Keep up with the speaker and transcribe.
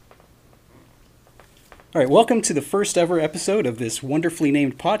All right, welcome to the first ever episode of this wonderfully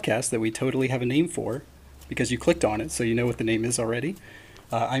named podcast that we totally have a name for because you clicked on it, so you know what the name is already.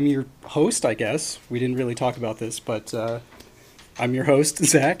 I'm your host, I guess. We didn't really talk about this, but I'm your host,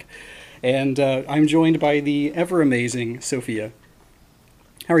 Zach, and I'm joined by the ever amazing Sophia.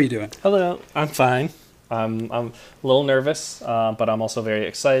 How are you doing? Hello, I'm fine. I'm a little nervous, but I'm also very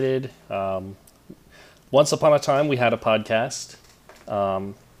excited. Once upon a time, we had a podcast,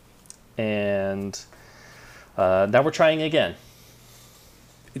 and now we're trying again.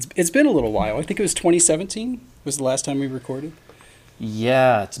 It's been a little while. I think it was 2017 was the last time we recorded.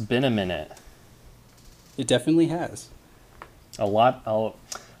 Yeah, it's been a minute. It definitely has.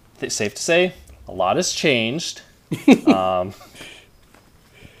 Safe to say, a lot has changed. But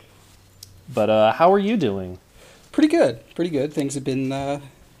how are you doing? Pretty good. Things have been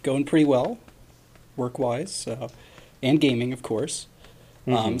going pretty well, work-wise, and gaming, of course.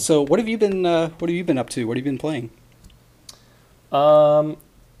 Mm-hmm. So what have you been up to? What have you been playing?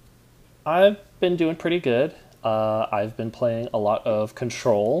 I've been doing pretty good. I've been playing a lot of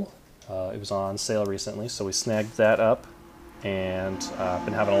Control. It was on sale recently, so we snagged that up, and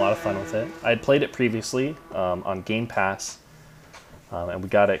been having a lot of fun with it. I had played it previously on Game Pass, and we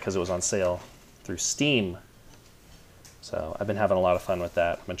got it because it was on sale through Steam. So I've been having a lot of fun with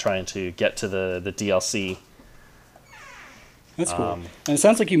that. I've been trying to get to the DLC. That's cool. And it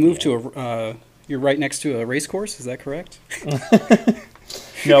sounds like you moved to you're right next to a race course. Is that correct?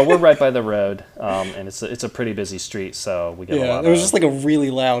 No, we're right by the road, and it's a pretty busy street, so we get a lot. There was just like a really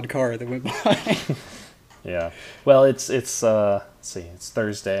loud car that went by. Yeah. Well, it's let's see, it's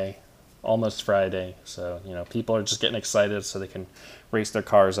Thursday, almost Friday, so people are just getting excited so they can race their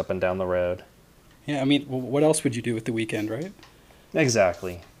cars up and down the road. Yeah, I mean, what else would you do with the weekend, right?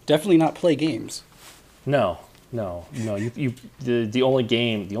 Exactly. Definitely not play games. No. The only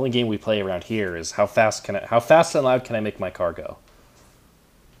game we play around here is how fast and loud can I make my car go?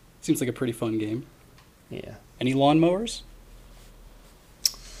 Seems like a pretty fun game. Yeah. Any lawnmowers?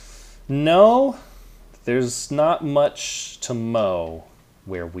 No, there's not much to mow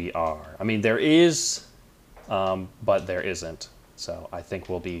where we are. I mean, there is, but there isn't. So I think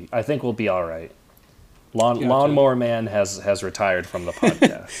we'll be all right. Lawnmower Man has retired from the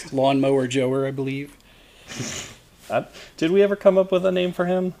podcast. Lawnmower Joer, I believe. Did we ever come up with a name for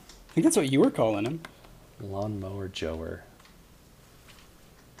him? I think that's what you were calling him. Lawnmower Joer.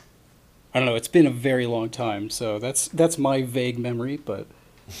 I don't know. It's been a very long time, so that's my vague memory. But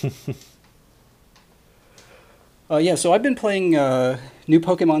yeah, so I've been playing new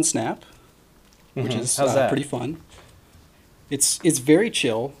Pokemon Snap, which is pretty fun. It's very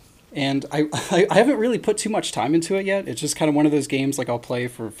chill, and I haven't really put too much time into it yet. It's just kind of one of those games like I'll play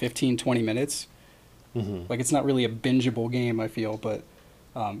for 15, 20 minutes. Mm-hmm. Like it's not really a bingeable game, I feel, but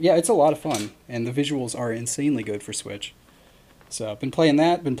yeah, it's a lot of fun, and the visuals are insanely good for Switch. So I've been playing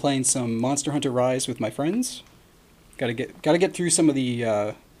that. Been playing some Monster Hunter Rise with my friends. Got to get through some of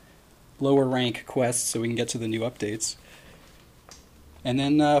the lower rank quests so we can get to the new updates. And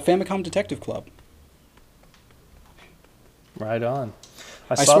then Famicom Detective Club. Right on.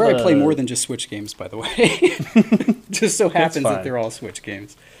 I swear I play more than just Switch games, by the way. Just so happens that they're all Switch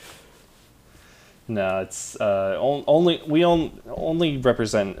games. No, it's we only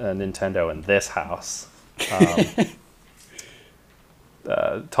represent Nintendo in this house.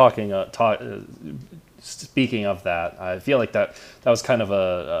 Speaking of that, I feel like that was kind of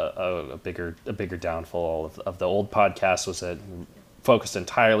a bigger downfall of the old podcast, was that focused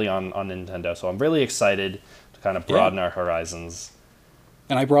entirely on Nintendo. So I'm really excited to kind of broaden our horizons.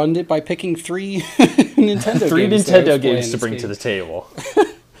 And I broadened it by picking three Nintendo games to bring to the table.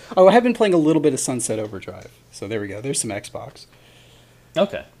 Oh, I have been playing a little bit of Sunset Overdrive. So there we go. There's some Xbox.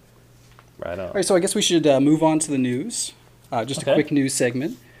 Okay. Right on. All right, so I guess we should move on to the news. Just a quick news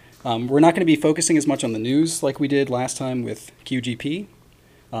segment. We're not going to be focusing as much on the news like we did last time with QGP,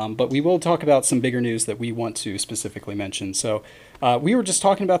 but we will talk about some bigger news that we want to specifically mention. So we were just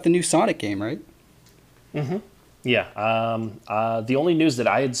talking about the new Sonic game, right? Mm-hmm. Yeah. The only news that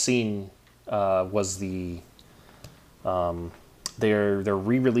I had seen was they're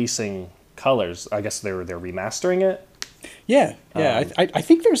re-releasing Colors. I guess they're remastering it. Yeah. I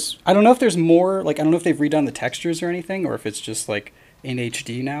think I don't know if there's more, like, I don't know if they've redone the textures or anything, or if it's just, like, in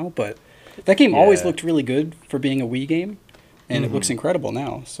HD now, but that game always looked really good for being a Wii game, and it looks incredible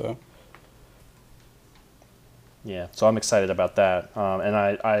now, so. Yeah, so I'm excited about that. And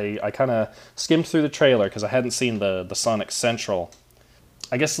I kind of skimmed through the trailer because I hadn't seen the Sonic Central.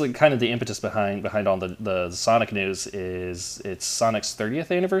 I guess kind of the impetus behind all the Sonic news is it's Sonic's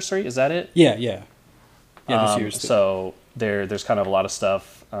 30th anniversary. Is that it? Yeah. Yeah, this year's. So there's kind of a lot of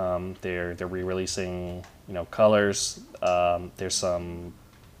stuff. They're re-releasing, colors. There's some.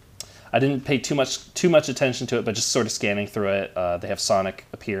 I didn't pay too much attention to it, but just sort of scanning through it. They have Sonic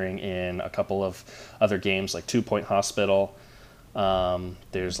appearing in a couple of other games, like 2 Point Hospital.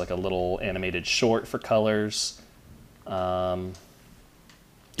 There's like a little animated short for colors. Yeah,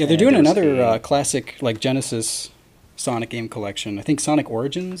 they're doing another classic like Genesis Sonic game collection. I think Sonic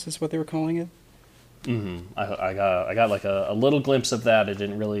Origins is what they were calling it. Mm-hmm. I got like a little glimpse of that. I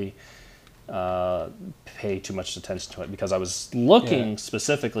didn't really pay too much attention to it because I was looking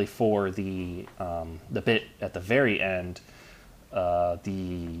specifically for the bit at the very end,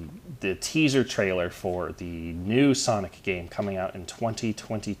 the teaser trailer for the new Sonic game coming out in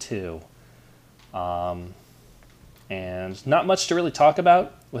 2022, and not much to really talk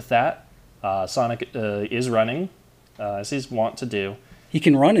about with that. Sonic is running as he's wont to do. He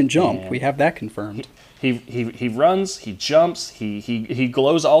can run and jump. We have that confirmed. He runs. He jumps. He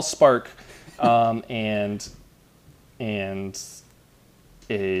glows all spark, and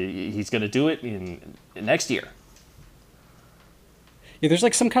he's gonna do it in next year. Yeah, there's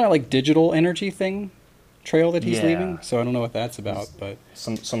like some kind of like digital energy trail that he's leaving. So I don't know what that's about, but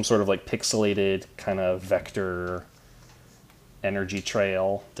some sort of like pixelated kind of vector energy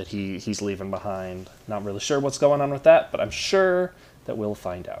trail that he's leaving behind. Not really sure what's going on with that, but I'm sure that we'll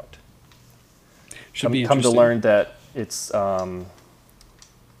find out. Should be come to learn that it's no,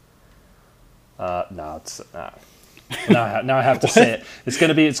 it's now I have to say it. It's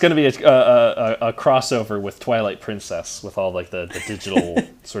gonna be a crossover with Twilight Princess with all like the digital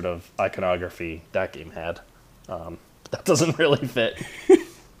sort of iconography that game had. That doesn't really fit.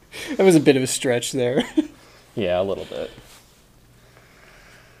 That was a bit of a stretch there. Yeah, a little bit.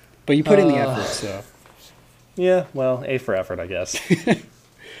 But you put in the effort, so. Yeah, well, A for effort, I guess. I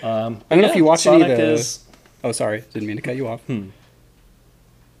don't know if you watch Sonic any of the... Oh, sorry. Didn't mean to cut you off.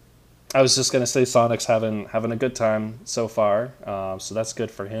 I was just going to say Sonic's having a good time so far, so that's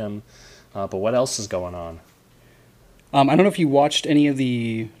good for him. But what else is going on? I don't know if you watched any of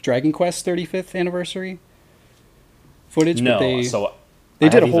the Dragon Quest 35th anniversary footage. No, but they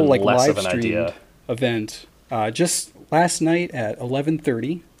did a whole like live streamed event just last night at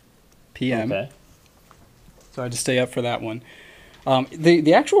 11:30 p.m. Okay. So I had to stay up for that one.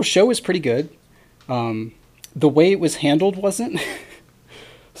 The actual show was pretty good. The way it was handled wasn't.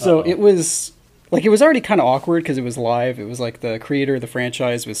 So it was already kind of awkward because it was live. It was like the creator of the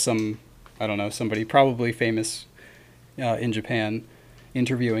franchise was somebody probably famous in Japan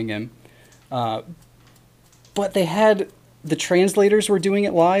interviewing him. But they had the translators were doing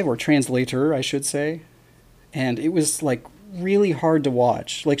it live, or translator, I should say. And it was like really hard to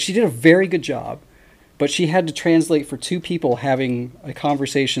watch. Like she did a very good job, but she had to translate for two people having a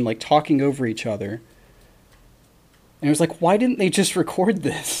conversation, like talking over each other. And it was like, why didn't they just record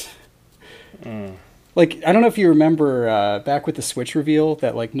this? Like, I don't know if you remember back with the Switch reveal,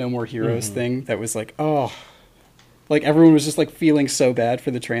 that like No More Heroes thing, that was like, oh, like everyone was just like feeling so bad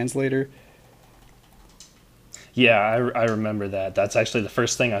for the translator. Yeah, I remember that. That's actually the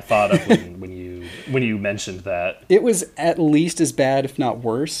first thing I thought of when you mentioned that. It was at least as bad, if not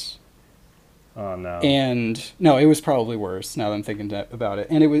worse. Oh no! And no, it was probably worse now that I'm thinking about it.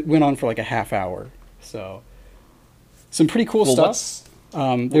 And it went on for like a half hour. So some pretty cool stuff.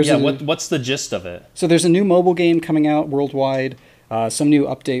 What's the gist of it? So there's a new mobile game coming out worldwide. Some new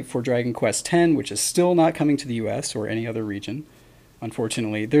update for Dragon Quest X, which is still not coming to the US or any other region,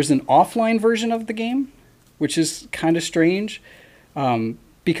 unfortunately. There's an offline version of the game, which is kind of strange,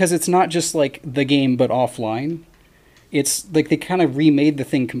 because it's not just like the game but offline. It's like they kind of remade the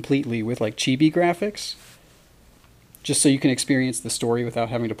thing completely with like chibi graphics, just so you can experience the story without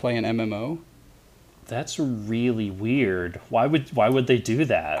having to play an MMO. That's really weird. Why would they do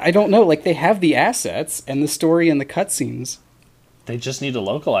that? I don't know. Like they have the assets and the story and the cutscenes. They just need to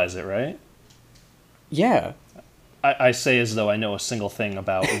localize it, right? Yeah. I say as though I know a single thing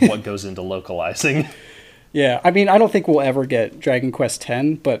about what goes into localizing. Yeah, I mean, I don't think we'll ever get Dragon Quest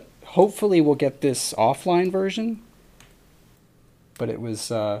X, but hopefully we'll get this offline version. But it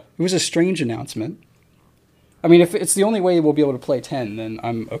was a strange announcement. I mean, if it's the only way we'll be able to play 10, then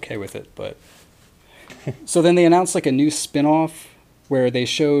I'm okay with it. But so then they announced like a new spin-off where they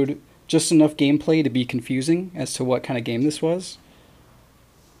showed just enough gameplay to be confusing as to what kind of game this was.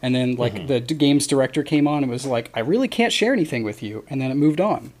 And then like the game's director came on and was like, I really can't share anything with you. And then it moved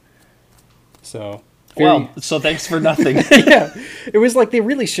on. So... so thanks for nothing. Yeah, it was like they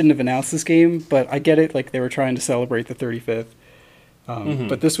really shouldn't have announced this game, but I get it. Like they were trying to celebrate the 35th.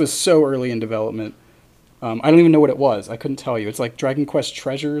 But this was so early in development. I don't even know what it was. I couldn't tell you. It's like Dragon Quest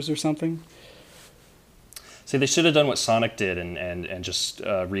Treasures or something. See, they should have done what Sonic did and just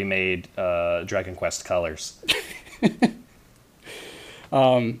remade Dragon Quest Colors.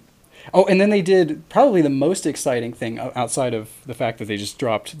 Oh, and then they did probably the most exciting thing outside of the fact that they just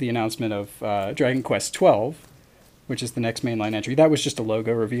dropped the announcement of Dragon Quest 12, which is the next mainline entry. That was just a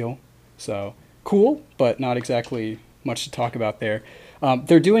logo reveal. So cool, but not exactly much to talk about there.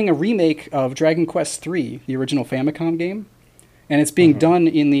 They're doing a remake of Dragon Quest 3, the original Famicom game, and it's being done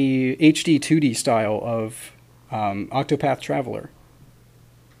in the HD 2D style of Octopath Traveler.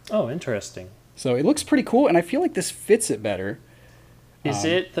 Oh, interesting. So it looks pretty cool, and I feel like this fits it better. Is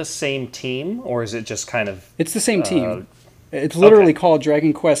it the same team, or is it just kind of... It's the same team. It's literally called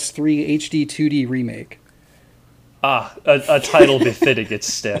Dragon Quest 3 HD 2D Remake. A title befitting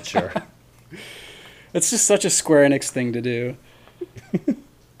its stature. It's just such a Square Enix thing to do.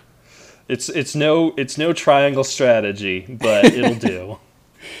 It's no triangle strategy, but it'll do.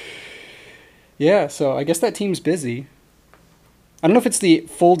 Yeah, so I guess that team's busy. I don't know if it's the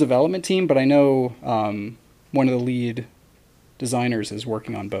full development team, but I know one of the lead designers is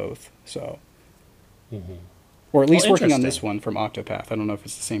working on both. So, or at least working on this one from Octopath. I don't know if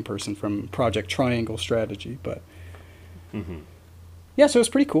it's the same person from Project Triangle Strategy, but yeah, so it's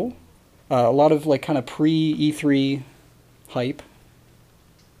pretty cool. A lot of like kind of pre-E3 hype.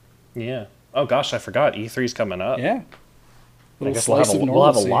 Yeah. Oh gosh, I forgot. E3's coming up. Yeah. I guess we'll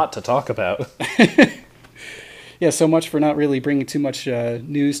have a lot to talk about. Yeah, so much for not really bringing too much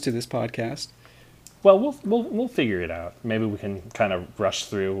news to this podcast. Well, we'll figure it out. Maybe we can kind of rush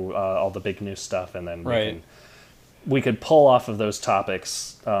through all the big new stuff, and then we could pull off of those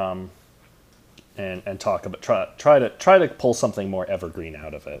topics and talk about try to pull something more evergreen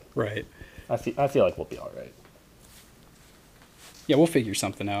out of it. Right. I feel like we'll be all right. Yeah, we'll figure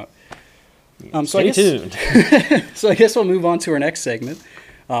something out. Stay tuned. So I guess we'll move on to our next segment,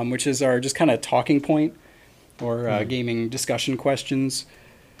 which is our just kind of talking point or gaming discussion questions.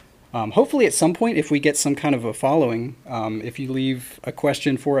 Hopefully at some point, if we get some kind of a following, if you leave a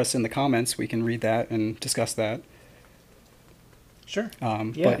question for us in the comments, we can read that and discuss that. Sure.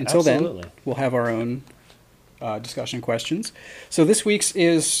 But until then, we'll have our own discussion questions. So this week's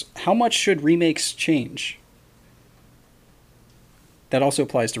is, how much should remakes change? That also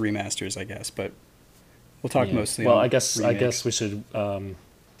applies to remasters, I guess, but we'll talk mostly on remakes. I guess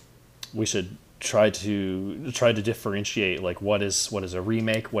we should try to differentiate, like, what is a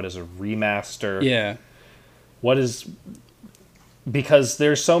remake, what is a remaster. Yeah. Because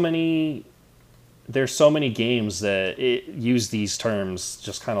there's so many games that use these terms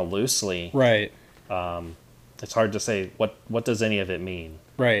just kind of loosely. Right. It's hard to say what does any of it mean.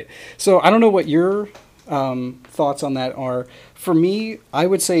 Right. So I don't know what your thoughts on that are. For me, I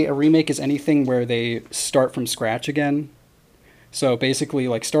would say a remake is anything where they start from scratch again. So basically,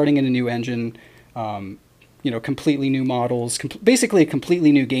 like starting in a new engine, completely new models, basically a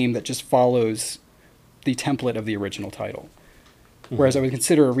completely new game that just follows the template of the original title. Whereas I would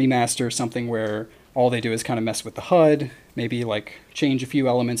consider a remaster something where all they do is kind of mess with the HUD, maybe like change a few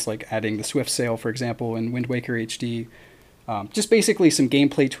elements, like adding the Swift Sail, for example, in Wind Waker HD. Just basically some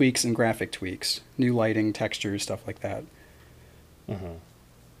gameplay tweaks and graphic tweaks, new lighting, textures, stuff like that.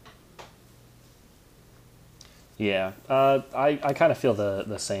 Yeah, I kind of feel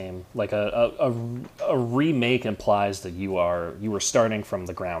the same. Like a remake implies that you were starting from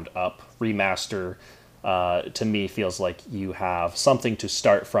the ground up. Remaster, to me, feels like you have something to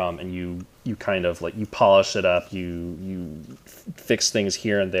start from, and you kind of like you polish it up, you fix things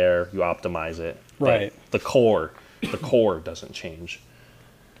here and there, you optimize it. Right. But the core doesn't change.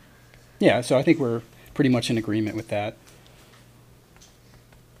 Yeah, so I think we're pretty much in agreement with that.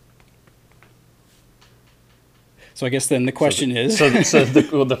 So I guess then the question is... So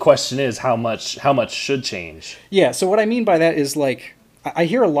the question is, how much should change? Yeah, so what I mean by that is, like, I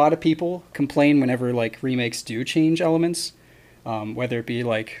hear a lot of people complain whenever, like, remakes do change elements, whether it be,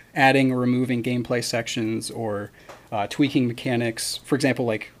 like, adding or removing gameplay sections or tweaking mechanics. For example,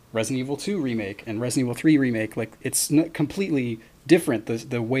 like, Resident Evil 2 remake and Resident Evil 3 remake, like, it's completely different,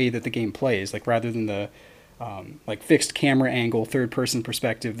 the way that the game plays. Like, rather than the, like, fixed camera angle, third-person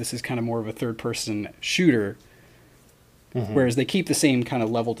perspective, this is kind of more of a third-person shooter. Whereas they keep the same kind of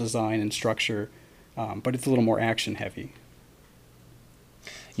level design and structure, but it's a little more action heavy.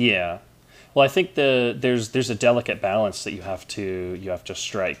 Yeah, well, I think there's a delicate balance that you have to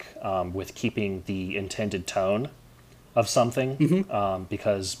strike with keeping the intended tone of something,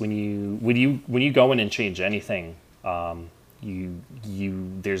 because when you go in and change anything,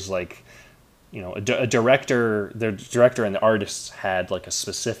 there's like, a director, the director and the artists had like a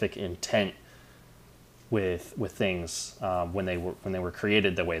specific intent with things when they were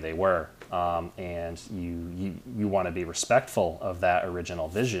created the way they were. and you want to be respectful of that original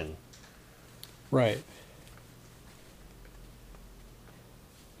vision. Right.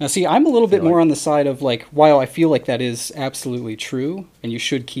 Now, see, I'm a little bit more on the side of, like, while I feel like that is absolutely true, and you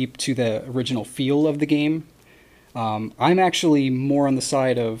should keep to the original feel of the game, I'm actually more on the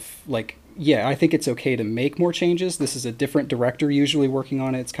side of, like, yeah, I think it's okay to make more changes. This is a different director usually working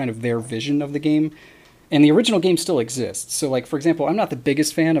on it. It's kind of their vision of the game. And the original game still exists. So, like, for example, I'm not the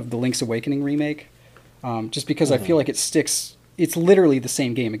biggest fan of the Link's Awakening remake, just because I feel like it sticks... It's literally the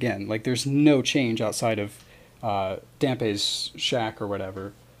same game again. Like, there's no change outside of Dampe's shack or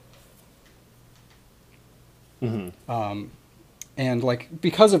whatever. And, like,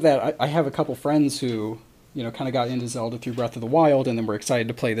 because of that, I have a couple friends who, you know, kind of got into Zelda through Breath of the Wild, and then were excited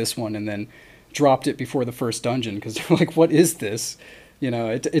to play this one, and then dropped it before the first dungeon, because they're like, what is this? You know,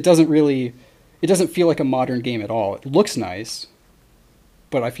 it doesn't really... It doesn't feel like a modern game at all. It looks nice,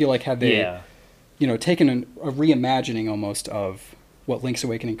 but I feel like had they, you know, taken a reimagining almost of what Link's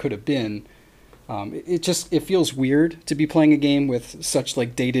Awakening could have been, it feels weird to be playing a game with such,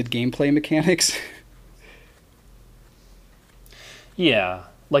 like, dated gameplay mechanics. Yeah,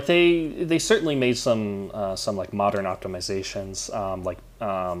 like they certainly made some like modern optimizations,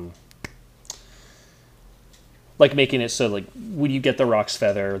 like making it so, like, when you get the Rock's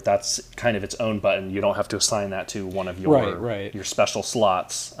Feather, that's kind of its own button. You don't have to assign that to one of your your special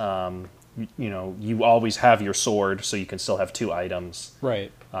slots. You know, you always have your sword, so you can still have 2 items.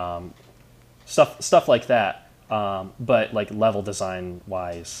 Right. Stuff like that. But, like, level design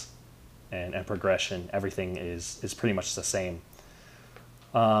wise and progression, everything is pretty much the same.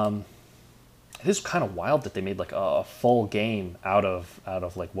 It is kind of wild that they made, like, a full game out of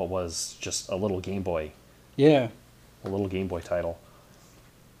like what was just a little Game Boy. Yeah. A little Game Boy title.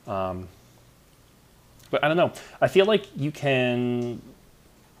 But I don't know. I feel like you can,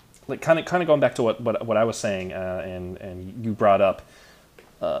 like, kind of going back to what I was saying, and you brought up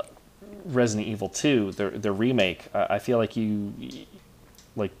Resident Evil 2, the remake. I feel like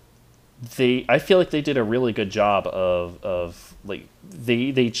I feel like they did a really good job of like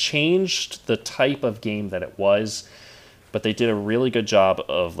they changed the type of game that it was, but they did a really good job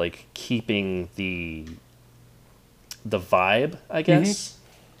of, like, keeping the vibe, I guess.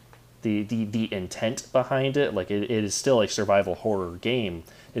 The intent behind it. Like, it is still a survival horror game.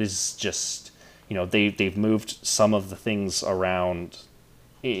 It is just, you know, they've moved some of the things around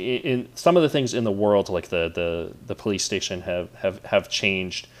in some of the things in the world, like the police station have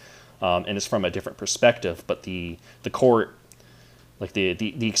changed, and it's from a different perspective, but the court, like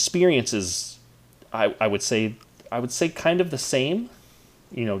the experience is, I would say kind of the same.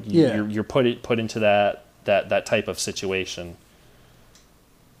 You know, you're put into that type of situation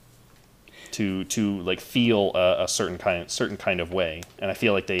to like feel a certain kind of way, and I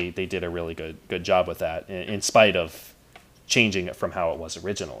feel like they did a really good job with that, in spite of changing it from how it was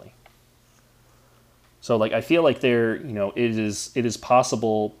originally. So, like, I feel like there, you know, it is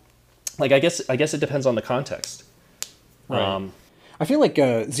possible. Like, I guess it depends on the context. Right. I feel like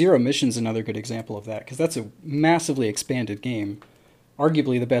Zero Mission's another good example of that, because that's a massively expanded game,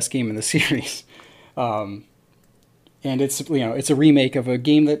 arguably the best game in the series. And it's, you know, it's a remake of a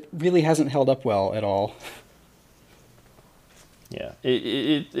game that really hasn't held up well at all. Yeah,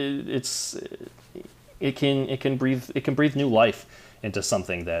 it can breathe new life into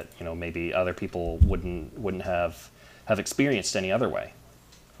something that, you know, maybe other people wouldn't have experienced any other way.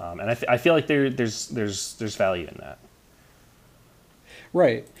 And I feel like there's value in that.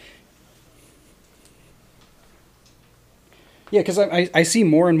 Right. Yeah, because I see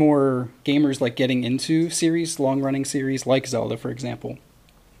more and more gamers, like, getting into long-running series like Zelda, for example,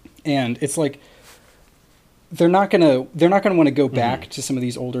 and it's like they're not gonna want to go back to some of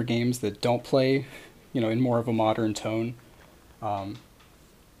these older games that don't play, you know, in more of a modern tone. And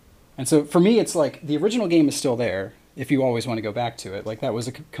so for me, it's like the original game is still there if you always want to go back to it. Like, that was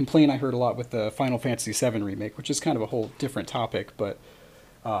a complaint I heard a lot with the Final Fantasy VII remake, which is kind of a whole different topic, but.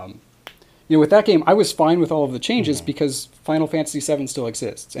 You know, with that game, I was fine with all of the changes because Final Fantasy VII still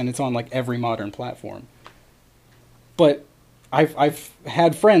exists, and it's on, like, every modern platform. But I've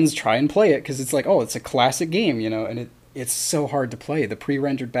had friends try and play it because it's like, oh, it's a classic game, you know, and it's so hard to play. The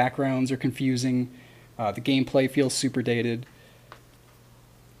pre-rendered backgrounds are confusing. The gameplay feels super dated.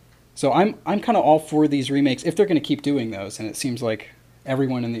 So I'm kind of all for these remakes if they're going to keep doing those, and it seems like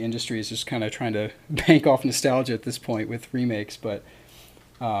everyone in the industry is just kind of trying to bank off nostalgia at this point with remakes, but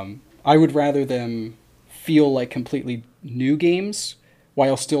I would rather them feel like completely new games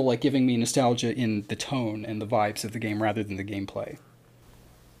while still, like, giving me nostalgia in the tone and the vibes of the game rather than the gameplay.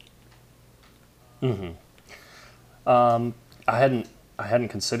 I hadn't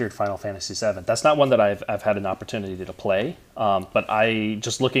considered Final Fantasy VII. That's not one that I've had an opportunity to play. But I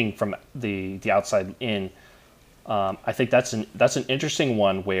just looking from the outside in, I think that's an interesting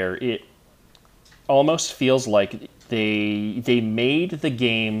one where it almost feels like they made the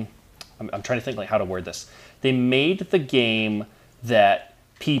game. I'm trying to think like how to word this. They made the game that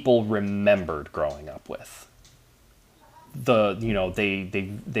people remembered growing up with.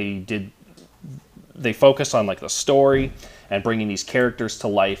 They focused on like the story and bringing these characters to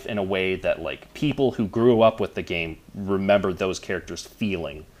life in a way that like people who grew up with the game remembered those characters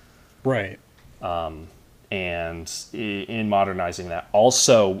feeling. Right. And in modernizing that,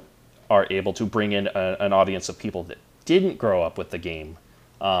 also are able to bring in an audience of people that didn't grow up with the game,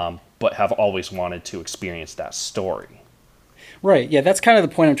 but have always wanted to experience that story. Right. Yeah, that's kind of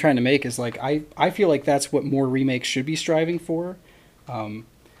the point I'm trying to make. Is like I feel like that's what more remakes should be striving for.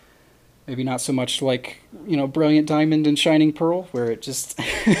 Maybe not so much like, Brilliant Diamond and Shining Pearl, where it just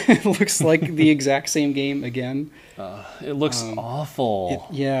looks like the exact same game again. It looks awful.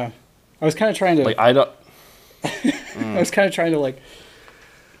 Yeah. I was kind of trying to... Like, I don't... I was kind of trying to, like,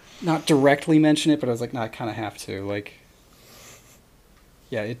 not directly mention it, but I was like, no, I kind of have to. Like,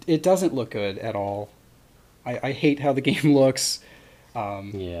 yeah, it doesn't look good at all. I hate how the game looks.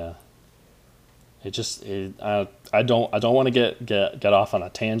 Yeah. I don't want to get off on a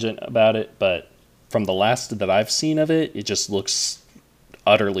tangent about it, but from the last that I've seen of it, it just looks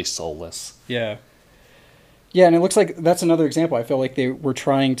utterly soulless. Yeah. Yeah, and it looks like that's another example. I feel like they were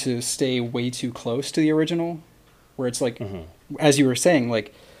trying to stay way too close to the original, where it's like, as you were saying,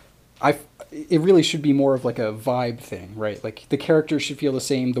 like, it really should be more of like a vibe thing, right? Like, the characters should feel the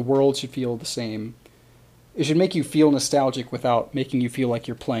same, the world should feel the same. It should make you feel nostalgic without making you feel like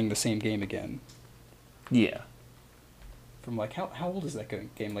you're playing the same game again. Yeah. From like, how old is that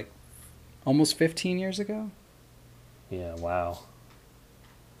game? Like, almost 15 years ago? Yeah, wow.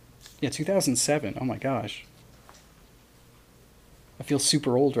 Yeah, 2007. Oh my gosh. I feel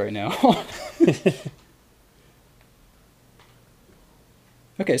super old right now.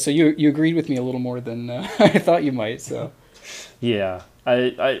 Okay, so you agreed with me a little more than I thought you might. So. Yeah,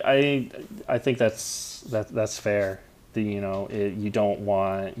 I think that's fair. You don't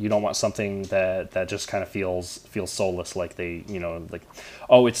want something that just kind of feels soulless, like they like,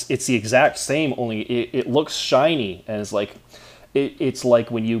 oh, it's the exact same, only it looks shiny, and it's like it's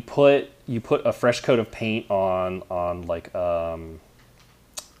like when you put a fresh coat of paint on like I'm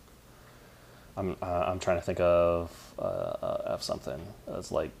trying to think of something.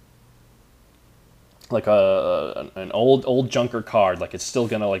 It's like an old junker card, like it's still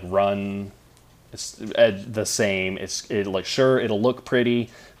gonna like run. It's the same. Sure, it'll look pretty,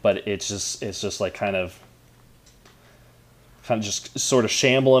 but it's just like kind of just sort of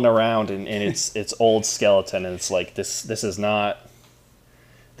shambling around in its old skeleton, and it's like this is not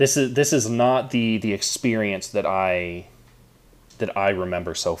the experience that I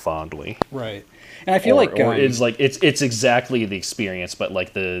remember so fondly. Right. And I feel it's exactly the experience, but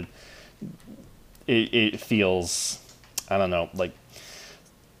like it feels, I don't know, like.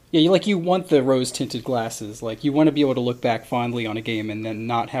 Yeah, you want the rose-tinted glasses. Like, you want to be able to look back fondly on a game and then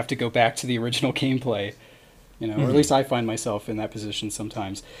not have to go back to the original gameplay. Or at least I find myself in that position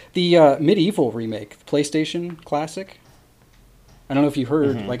sometimes. The Medieval remake, PlayStation Classic. I don't know if you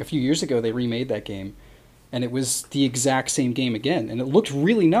heard, like a few years ago they remade that game, and it was the exact same game again. And it looked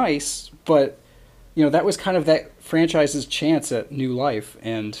really nice, but, that was kind of that franchise's chance at new life,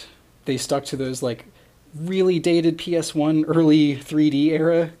 and they stuck to those, like, really dated PS1 early 3D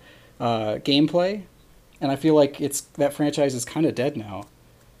era gameplay, and I feel like that franchise is kind of dead now.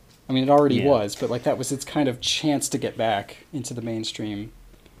 I mean, it already was, but like that was its kind of chance to get back into the mainstream.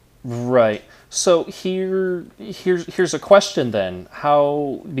 Right. So here's a question then.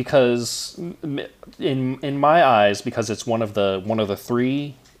 How, because in my eyes, because it's one of the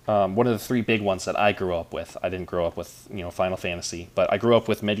three big ones that I grew up with. I didn't grow up with Final Fantasy, but I grew up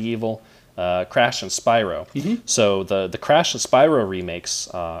with Medieval, Crash, and Spyro. Mm-hmm. So the Crash and Spyro remakes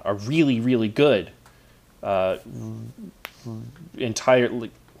are really, really good.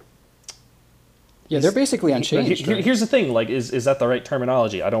 Entirely. Yeah, they're basically unchanged. Here's the thing: like, is that the right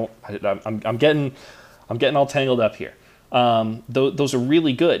terminology? I'm getting all tangled up here. Those are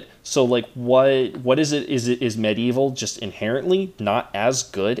really good. So, like, what is it? Is Medieval just inherently not as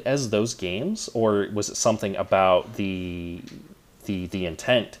good as those games, or was it something about the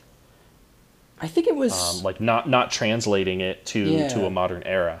intent? I think it was like not translating it to a modern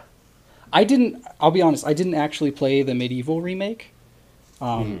era. I'll be honest, I didn't actually play the Medieval remake.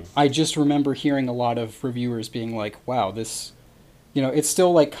 I just remember hearing a lot of reviewers being like, wow, this, it's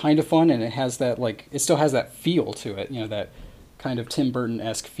still like kind of fun, and it still has that feel to it, that kind of Tim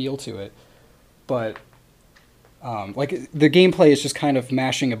Burton-esque feel to it. But like the gameplay is just kind of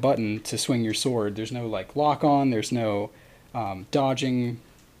mashing a button to swing your sword. There's no like lock on. There's no dodging.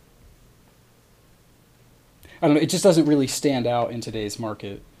 I don't know. It just doesn't really stand out in today's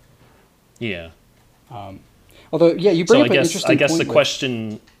market. Yeah. Although, yeah, you bring up an interesting point. I guess the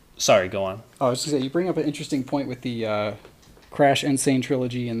question. Sorry, go on. Oh, I was going to say, you bring up an interesting point with the Crash Insane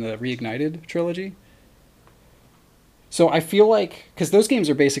trilogy and the Reignited trilogy. So I feel like, because those games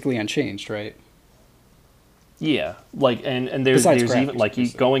are basically unchanged, right? Yeah, like and there's even like you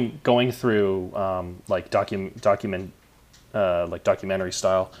going through like documentary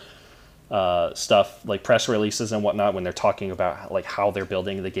style stuff, like press releases and whatnot, when they're talking about like how they're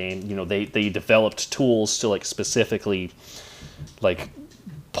building the game. You know, they developed tools to like specifically like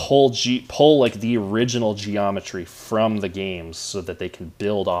pull like the original geometry from the games so that they can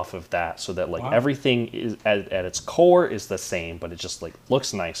build off of that, so that like everything is at its core is the same, but it just like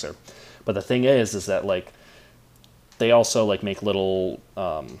looks nicer. But the thing is that like they also like make little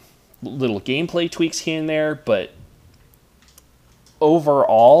gameplay tweaks here and there, but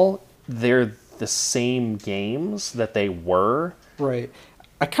overall they're the same games that they were. Right.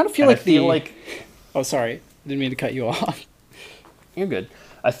 I kind of feel like Oh, sorry. Didn't mean to cut you off. You're good.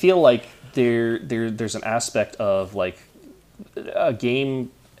 I feel like there's an aspect of like a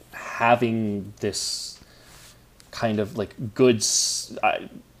game having this kind of like good,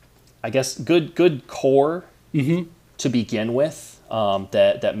 I guess good core to begin with,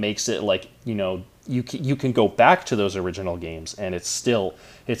 that makes it like, you know, you can go back to those original games and it's still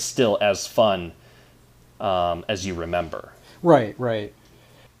as fun as you remember. Right.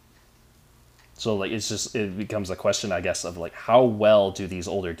 So like it becomes a question, I guess, of like how well do these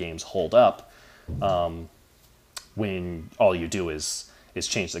older games hold up when all you do is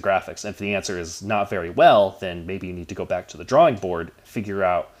change the graphics. And if the answer is not very well, then maybe you need to go back to the drawing board, figure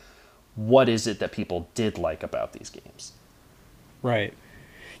out what is it that people did like about these games. Right.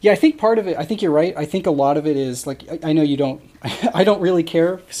 Yeah, I think part of it, I think you're right. I think a lot of it is like, I know you don't, I don't really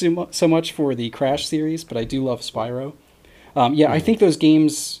care so much for the Crash series, but I do love Spyro. I think those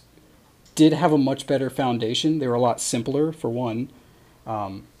games did have a much better foundation. They were a lot simpler, for one.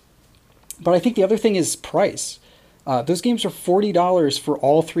 But I think the other thing is price. Those games are $40 for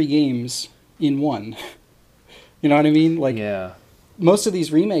all three games in one. You know what I mean? Like, yeah. Most of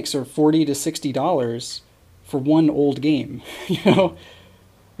these remakes are $40 to $60 for one old game. You know,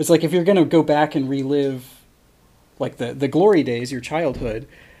 it's like if you're going to go back and relive like the glory days, your childhood.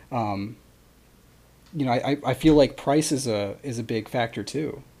 You know, I feel like price is a big factor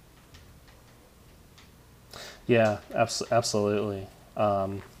too. Yeah, absolutely.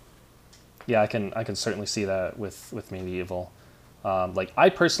 Yeah, I can certainly see that with Medieval. Like I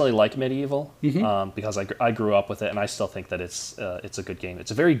personally like Medieval because I grew up with it, and I still think that it's a good game.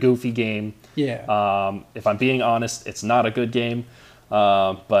 It's a very goofy game. Yeah. If I'm being honest, it's not a good game,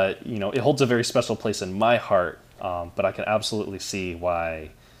 but you know it holds a very special place in my heart. But I can absolutely see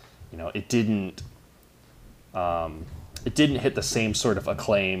why, you know, it didn't hit the same sort of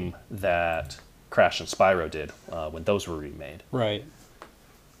acclaim that Crash and Spyro did when those were remade. Right.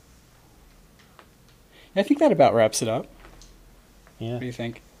 I think that about wraps it up. Yeah. What do you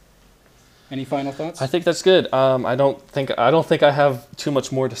think? Any final thoughts? I think that's good. I don't think I have too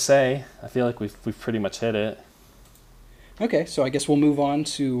much more to say. I feel like we've pretty much hit it. Okay, so I guess we'll move on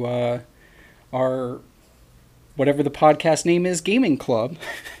to our whatever the podcast name is, Gaming Club.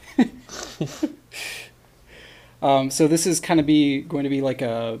 So this is going to be like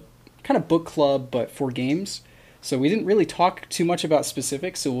a kind of book club, but for games. So we didn't really talk too much about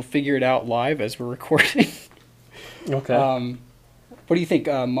specifics, so we'll figure it out live as we're recording. Okay. What do you think?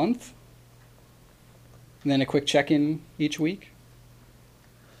 A month? And then a quick check-in each week?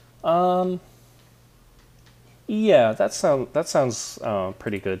 Yeah, that sounds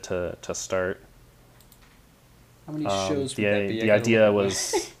pretty good to start. How many shows would that be? The idea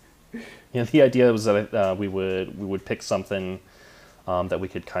was that we would pick something that we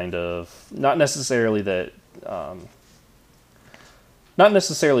could kind of not necessarily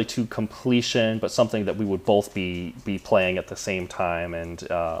to completion, but something that we would both be playing at the same time, and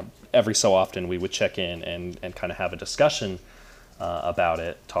every so often we would check in and kind of have a discussion about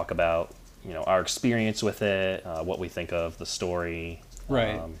it, talk about, you know, our experience with it, what we think of the story,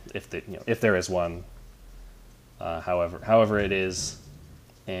 right? If there is one, however it is,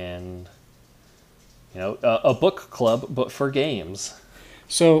 and you know, a book club but for games.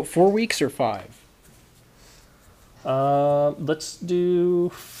 So 4 weeks or 5? Let's do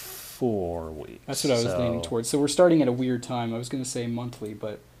 4 weeks. That's what I was leaning towards. So we're starting at a weird time. I was going to say monthly,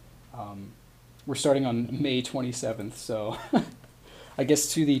 but we're starting on May 27th, so I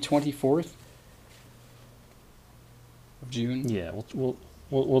guess to the 24th of June. Yeah,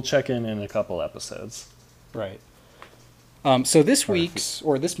 we'll check in a couple episodes. Right. So this week's,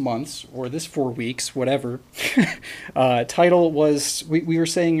 or this month's, or this 4 weeks, whatever, title was, we were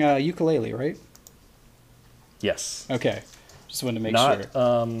saying Yooka-Laylee, right? Yes. Okay. Just wanted to make Not,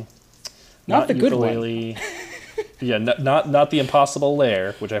 sure. Not the good Yooka-Laylee. Yeah, not the Impossible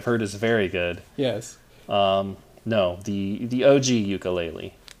Lair, which I've heard is very good. Yes. No, the OG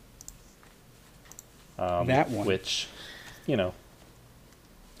Yooka-Laylee. That one. Which, you know.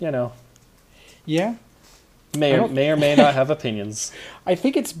 Yeah. May or may not have opinions. I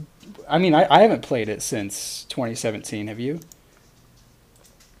think it's, I mean, I haven't played it since 2017. Have you?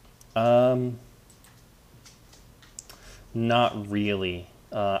 Not really.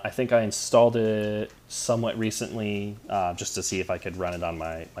 I think I installed it somewhat recently, just to see if I could run it on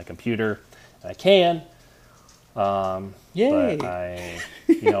my computer. And I can. Yay!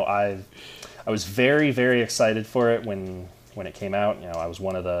 But I was very, very excited for it when it came out. I was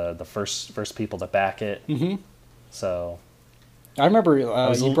one of the first people to back it. Mm-hmm. So I remember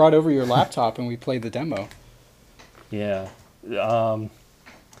you brought over your laptop and we played the demo. Yeah.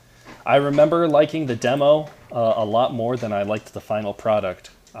 I remember liking the demo a lot more than I liked the final product,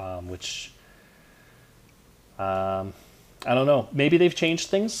 which I don't know. Maybe they've changed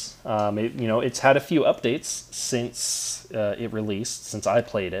things. It's had a few updates since it released, since I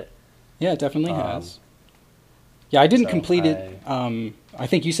played it. Yeah, it definitely has. Yeah, I didn't complete it. I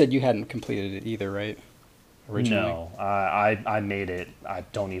think you said you hadn't completed it either, right? Originally. No, I made it. I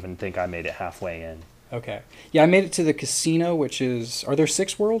don't even think I made it halfway in. Okay. Yeah, I made it to the casino, which is... Are there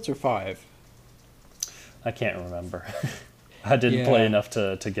 6 worlds or 5? I can't remember. I didn't play enough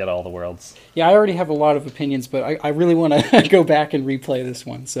to get all the worlds. Yeah, I already have a lot of opinions, but I really want to go back and replay this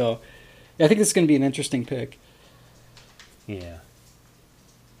one. So I think this is going to be an interesting pick. Yeah.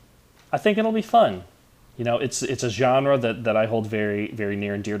 I think it'll be fun. It's a genre that I hold very, very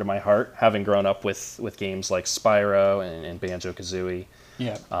near and dear to my heart, having grown up with games like Spyro and Banjo-Kazooie.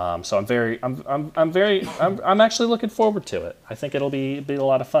 Yeah. So I'm actually looking forward to it. I think it'll be a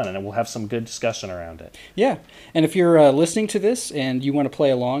lot of fun, and we'll have some good discussion around it. Yeah. And if you're listening to this and you want to play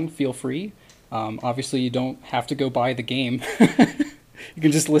along, feel free. Obviously, you don't have to go buy the game. You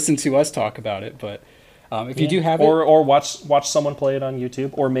can just listen to us talk about it. But if you do have or watch someone play it on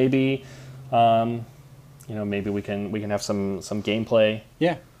YouTube, or maybe maybe we can have some gameplay.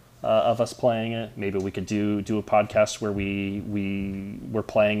 Yeah. Of us playing it. Maybe we could do a podcast where we're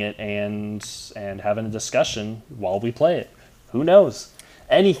playing it and having a discussion while we play it. Who knows?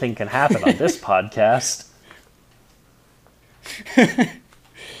 Anything can happen on this podcast.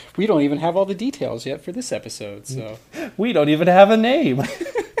 We don't even have all the details yet for this episode, so we don't even have a name.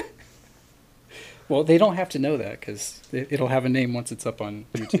 Well, they don't have to know that because it'll have a name once it's up on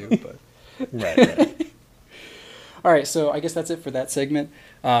YouTube. But right. All right, so I guess that's it for that segment.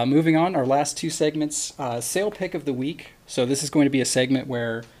 Moving on, our last 2 segments, sale pick of the week. So this is going to be a segment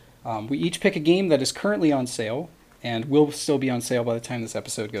where we each pick a game that is currently on sale and will still be on sale by the time this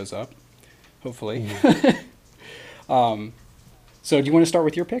episode goes up, hopefully. So do you want to start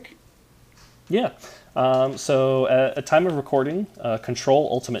with your pick? Yeah. So at time of recording, Control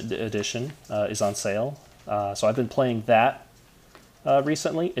Ultimate Edition is on sale. So I've been playing that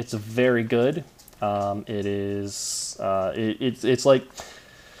recently. It's very good. It is. It's like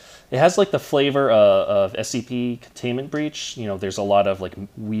it has like the flavor of SCP Containment Breach. There's a lot of like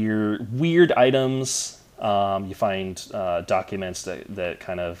weird items. You find documents that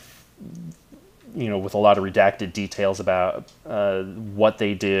kind of with a lot of redacted details about what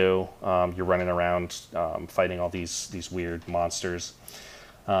they do. You're running around fighting all these weird monsters.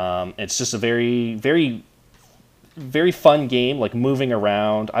 It's just a very, very, very fun game. Like moving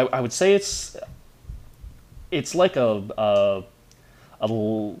around. I would say it's like a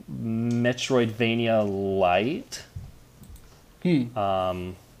Metroidvania light,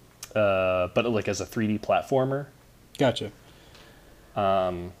 but like as a 3D platformer. Gotcha.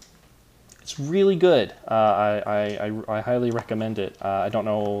 It's really good. I highly recommend it. I don't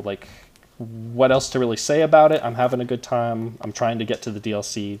know like what else to really say about it. I'm having a good time. I'm trying to get to the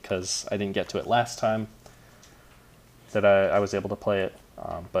DLC because I didn't get to it last time that I was able to play it.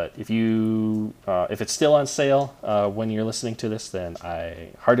 But if it's still on sale when you're listening to this, then I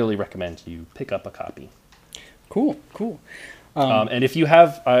heartily recommend you pick up a copy. Cool. And if you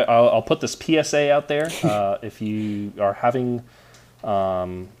have, I'll put this PSA out there. If you are having,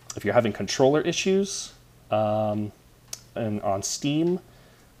 if you're having controller issues, and on Steam,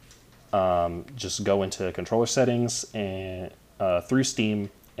 just go into controller settings and through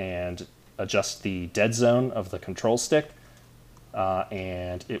Steam and adjust the dead zone of the control stick,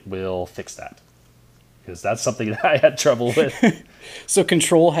 and it will fix that. Because that's something that I had trouble with. So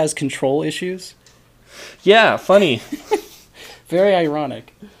Control has control issues? Yeah, funny. Very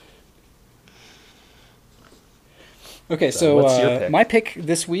ironic. Okay, so what's your pick? my pick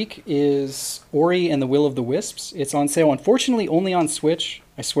this week is Ori and the Will of the Wisps. It's on sale, unfortunately, only on Switch.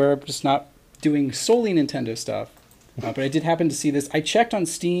 I swear I'm just not doing solely Nintendo stuff. But I did happen to see this. I checked on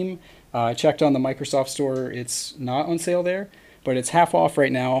Steam. I checked on the Microsoft Store. It's not on sale there, but it's half off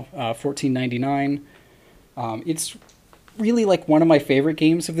right now, $14.99. It's really like one of my favorite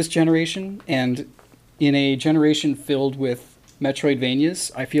games of this generation, and in a generation filled with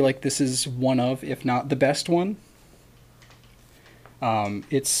Metroidvanias, I feel like this is one of, if not the best one.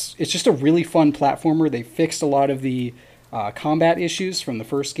 It's just a really fun platformer. They fixed a lot of the combat issues from the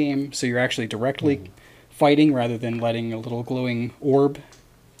first game, so you're actually directly fighting rather than letting a little glowing orb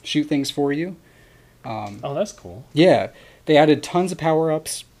shoot things for you. Oh, that's cool. Yeah, they added tons of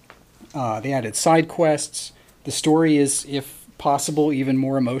power-ups. They added side quests. The story is, if possible, even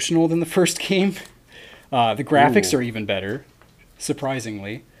more emotional than the first game. The graphics are even better,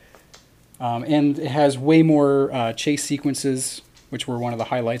 surprisingly. And it has way more chase sequences, which were one of the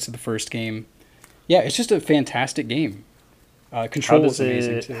highlights of the first game. Yeah, it's just a fantastic game. Control is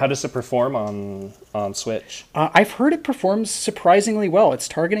amazing, too. How does it perform on Switch? I've heard it performs surprisingly well. It's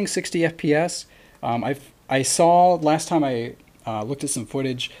targeting 60 FPS. I saw last time I looked at some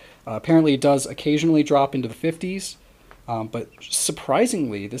footage, apparently it does occasionally drop into the 50s, but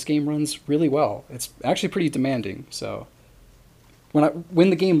surprisingly, this game runs really well. It's actually pretty demanding. So when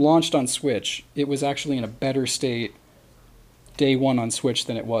the game launched on Switch, it was actually in a better state day one on Switch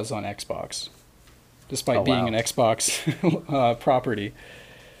than it was on Xbox, despite being an Xbox property.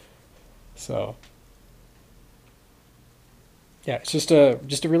 So yeah, it's just a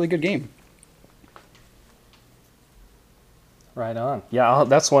really good game. Right on. Yeah,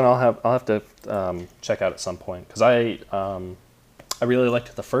 that's one I'll have to check out at some point, because I really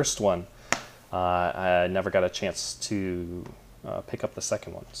liked the first one. I never got a chance to pick up the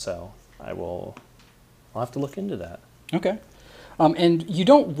second one, so I'll have to look into that. Okay. And you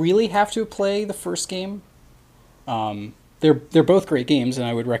don't really have to play the first game. They're both great games, and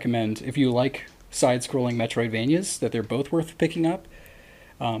I would recommend, if you like side-scrolling Metroidvanias, that they're both worth picking up.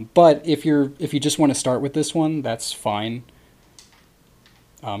 But if you just want to start with this one, that's fine.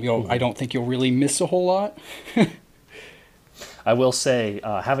 I don't think you'll really miss a whole lot. I will say,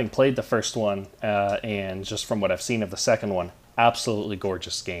 having played the first one, and just from what I've seen of the second one, absolutely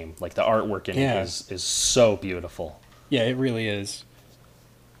gorgeous game. Like, the artwork in it is so beautiful. Yeah, it really is.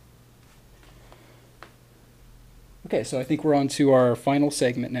 Okay, so I think we're on to our final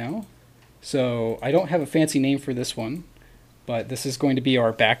segment now. So I don't have a fancy name for this one, but this is going to be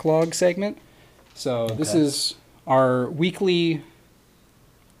our backlog segment. So This is our weekly...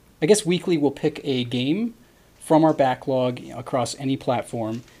 I guess weekly we'll pick a game from our backlog across any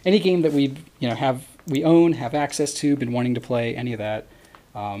platform. Any game that we own, have access to, been wanting to play, any of that.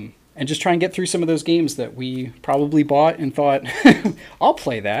 And just try and get through some of those games that we probably bought and thought, I'll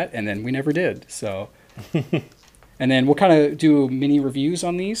play that, and then we never did. So, and then we'll kind of do mini reviews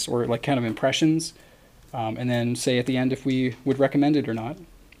on these, or like kind of impressions, and then say at the end if we would recommend it or not.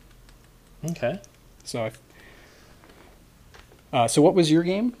 Okay. So, so what was your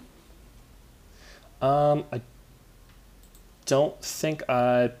game? I don't think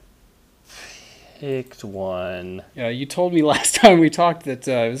I picked one. Yeah, you told me last time we talked that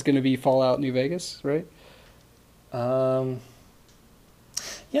it was going to be Fallout New Vegas, right? Yeah,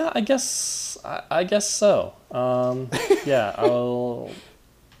 I guess so. Yeah, I'll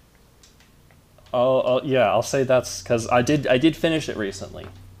say that's because I did finish it recently.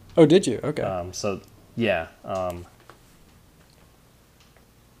 Oh, did you? Okay. So yeah.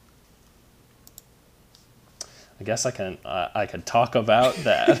 I guess I can talk about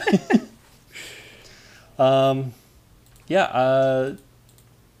that. Yeah,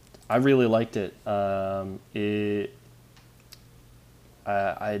 I really liked it. I've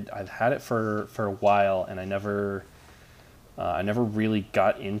had it for a while, and I never really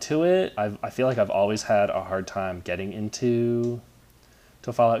got into it. I feel like I've always had a hard time getting into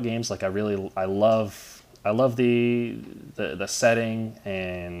Fallout games. Like I love the setting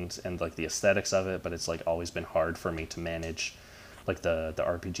and like the aesthetics of it, but it's like always been hard for me to manage like the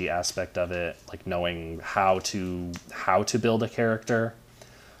RPG aspect of it, like knowing how to build a character.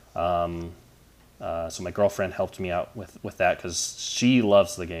 So my girlfriend helped me out with that because she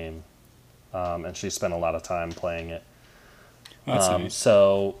loves the game, and she spent a lot of time playing it. That's nice.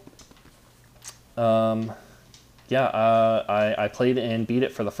 So, Yeah, I played and beat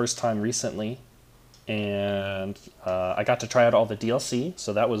it for the first time recently, and I got to try out all the DLC,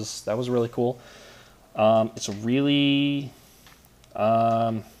 so that was really cool. It's really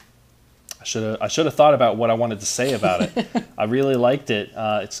I should have thought about what I wanted to say about it. I really liked it.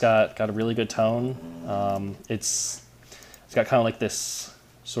 It's got a really good tone. It's got kind of like this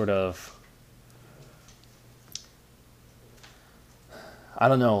sort of, I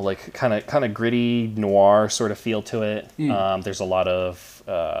don't know, like kind of gritty noir sort of feel to it. There's a lot of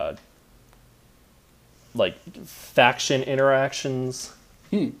like faction interactions.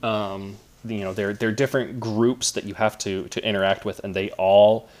 They're different groups that you have to interact with, and they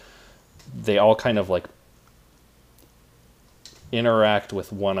all kind of like interact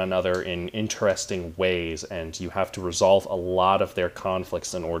with one another in interesting ways, and you have to resolve a lot of their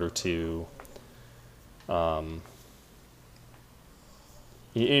conflicts in order to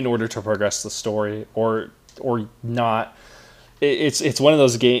progress the story, or not. It's one of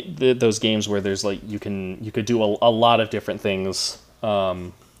those games where there's like you could do a lot of different things.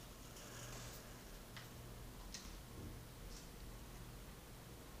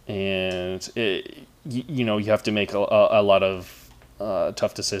 And you have to make a lot of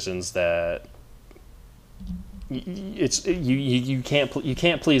tough decisions that you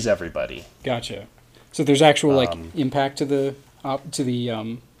can't please everybody. Gotcha. So there's actual like impact to the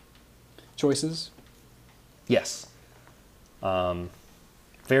choices. Yes.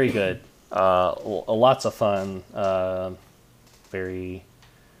 Very good. Lots of fun. Very.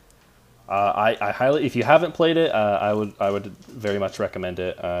 I highly, if you haven't played it, I would very much recommend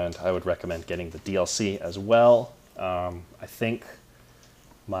it, and I would recommend getting the DLC as well. I think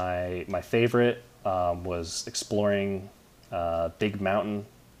my favorite was exploring Big Mountain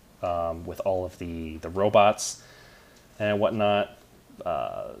with all of the robots and whatnot.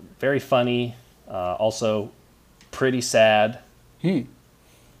 Very funny, also pretty sad. Very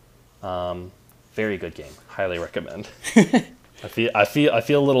good game. Highly recommend. I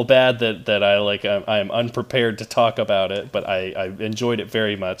feel a little bad that I'm unprepared to talk about it, but I enjoyed it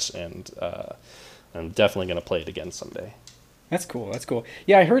very much, and I'm definitely going to play it again someday. That's cool.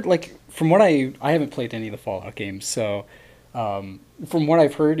 Yeah, I heard like from what I haven't played any of the Fallout games, so from what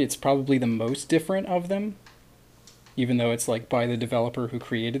I've heard, it's probably the most different of them, even though it's like by the developer who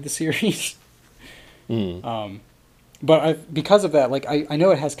created the series. But because of that, like I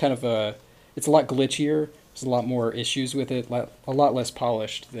know it has kind of it's a lot glitchier. There's a lot more issues with it, a lot less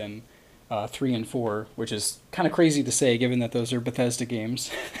polished than 3 and 4, which is kind of crazy to say given that those are Bethesda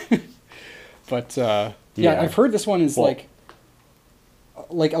games. But yeah, I've heard this one is like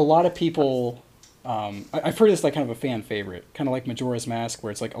a lot of people. I've heard it's like kind of a fan favorite, kind of like Majora's Mask,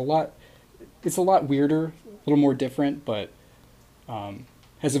 where it's like it's a lot weirder, a little more different, but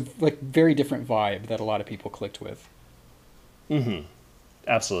has a like very different vibe that a lot of people clicked with.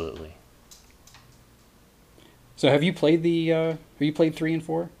 Absolutely. So have you played 3 and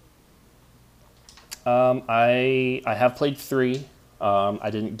 4? I have played 3. I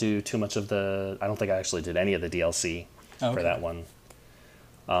didn't do too much of I don't think I actually did any of the DLC for that one.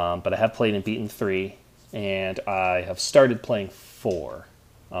 But I have played and beaten 3, and I have started playing 4.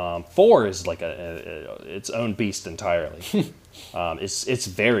 4 is like its own beast entirely. It's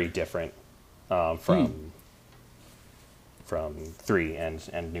very different from 3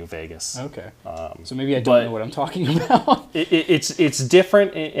 and New Vegas. Okay. So maybe I don't know what I'm talking about. It's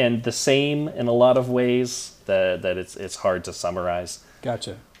different and the same in a lot of ways that it's hard to summarize.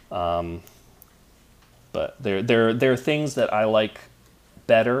 Gotcha. But there are things that I like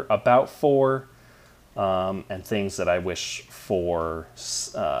better about 4, and things that I wish 4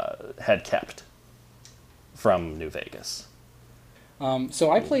 had kept from New Vegas.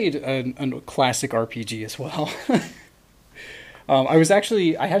 So I played a classic RPG as well.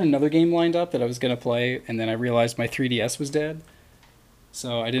 I had another game lined up that I was going to play, and then I realized my 3DS was dead.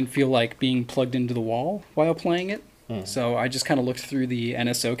 So I didn't feel like being plugged into the wall while playing it. So I just kind of looked through the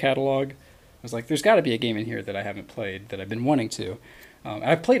NSO catalog. I was like, there's got to be a game in here that I haven't played that I've been wanting to.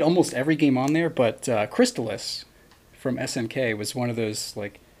 I've played almost every game on there, but Crytalis from SNK was one of those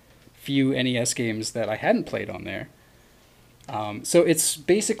like few NES games that I hadn't played on there. So it's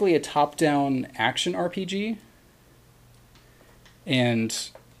basically a top-down action RPG. And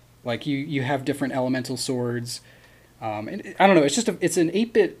like you have different elemental swords, and I don't know. It's an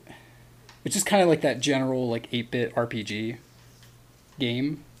 8-bit. It's just kind of like that general like 8-bit RPG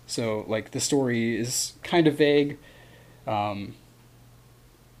game. So like the story is kind of vague, but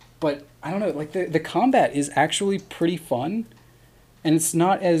I don't know. Like the combat is actually pretty fun, and it's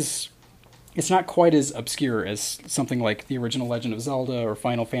not quite as obscure as something like the original Legend of Zelda or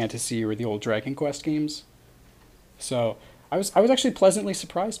Final Fantasy or the old Dragon Quest games. So I was actually pleasantly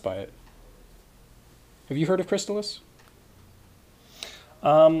surprised by it. Have you heard of Crytalis?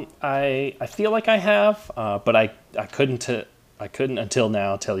 I feel like I have, but I couldn't until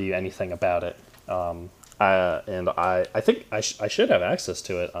now tell you anything about it. I think I should have access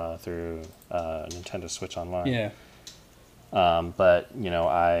to it through Nintendo Switch Online. Yeah. But you know,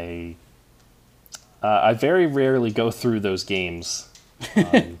 I very rarely go through those games.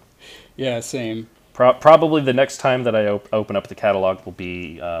 Yeah, same. Probably the next time that I open up the catalog will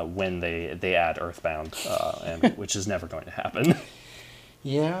be when they add Earthbound, and which is never going to happen.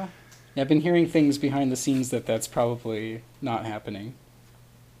 Yeah. I've been hearing things behind the scenes that's probably not happening.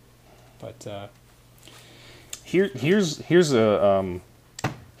 But here's a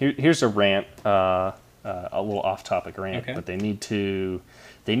rant, a little off-topic rant, okay. But they need to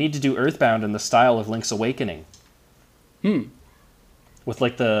do Earthbound in the style of Link's Awakening. With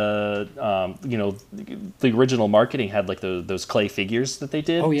like the the original marketing had like those clay figures that they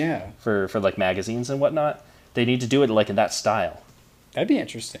did. Oh yeah. For like magazines and whatnot. They need to do it like in that style. That'd be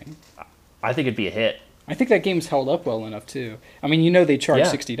interesting. I think it'd be a hit. I think that game's held up well enough too. I mean, they charge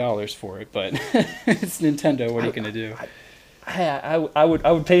Yeah. $60 for it, but it's Nintendo. What are you gonna do? I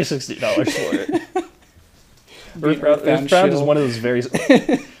would pay $60 for it. Earthbound Earthbound is shill. one of those very.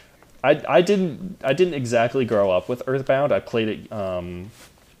 I didn't exactly grow up with Earthbound. I played it I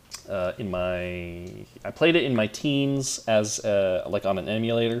played it in my teens as like on an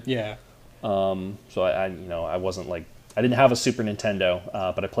emulator. Yeah. So I wasn't like, I didn't have a Super Nintendo,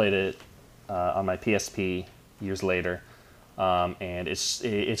 but I played it on my PSP years later. And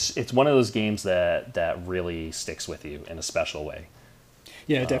it's one of those games that really sticks with you in a special way.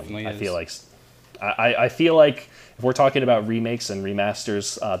 Yeah, it definitely is. I feel like if we're talking about remakes and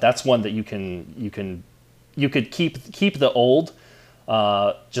remasters, that's one that you could keep the old,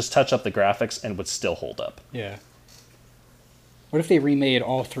 just touch up the graphics and would still hold up. Yeah. What if they remade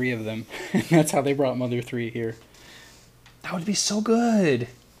all three of them? That's how they brought Mother 3 here. That would be so good.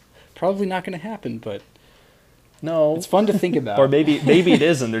 Probably not going to happen, but no, it's fun to think about. Or maybe it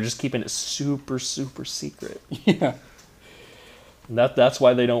is, and they're just keeping it super super secret. Yeah. And that's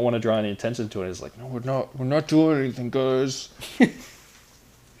why they don't want to draw any attention to it. It's like, no, we're not doing anything, guys.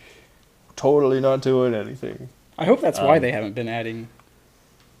 Totally not doing anything. I hope that's why they haven't been adding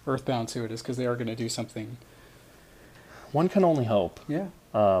Earthbound to it, is because they are going to do something. One can only hope. Yeah.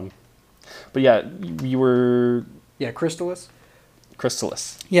 But yeah, you were... Yeah, Crytalis.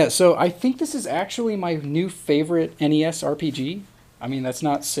 Yeah, so I think this is actually my new favorite NES RPG. I mean, that's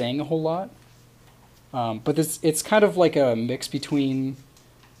not saying a whole lot. But it's kind of like a mix between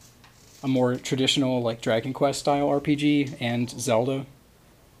a more traditional like Dragon Quest style RPG and Zelda.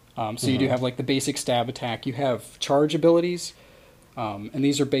 So you do have like the basic stab attack. You have charge abilities, and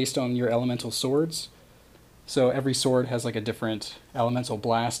these are based on your elemental swords. So every sword has like a different elemental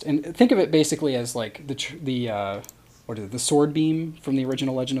blast, and think of it basically as like the sword beam from the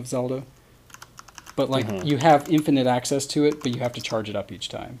original Legend of Zelda. But like you have infinite access to it, but you have to charge it up each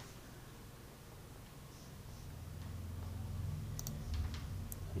time.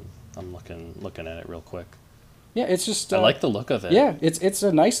 I'm looking at it real quick. Yeah, it's just... I like the look of it. Yeah, it's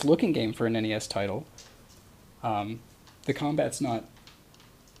a nice looking game for an NES title. The combat's not...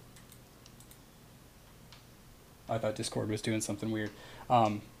 I thought Discord was doing something weird.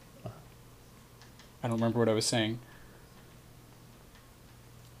 I don't remember what I was saying.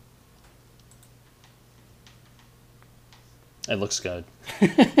 It looks good.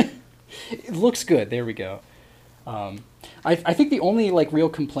 It looks good. There we go. I think the only like real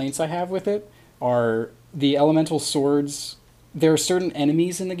complaints I have with it are the elemental swords. There are certain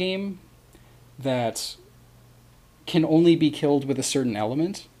enemies in the game that can only be killed with a certain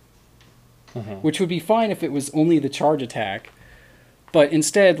element, which would be fine if it was only the charge attack. But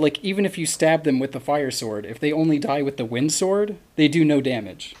instead, like even if you stab them with the fire sword, if they only die with the wind sword, they do no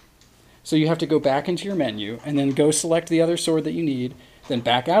damage. So you have to go back into your menu and then go select the other sword that you need, then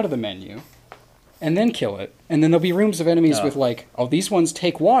back out of the menu, and then kill it. And then there'll be rooms of enemies with like, oh, these ones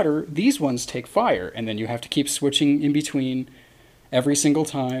take water, these ones take fire. And then you have to keep switching in between every single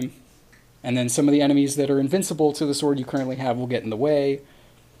time. And then some of the enemies that are invincible to the sword you currently have will get in the way.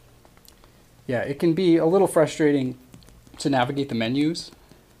 Yeah, it can be a little frustrating to navigate the menus.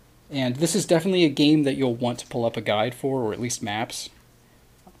 And this is definitely a game that you'll want to pull up a guide for, or at least maps.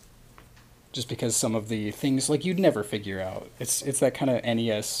 Just because some of the things, like, you'd never figure out. It's that kind of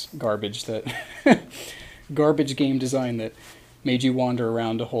NES garbage, that garbage game design that made you wander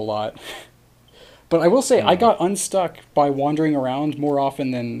around a whole lot. But I will say, I got unstuck by wandering around more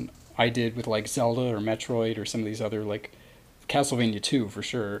often than I did with, like, Zelda or Metroid or some of these other, like, Castlevania 2, for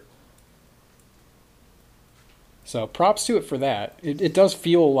sure. So props to it for that. It does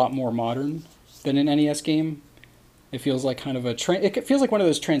feel a lot more modern than an NES game. It feels like kind of it feels like one of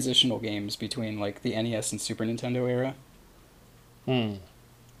those transitional games between like the NES and Super Nintendo era.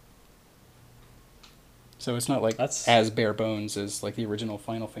 So it's not like as bare bones as like the original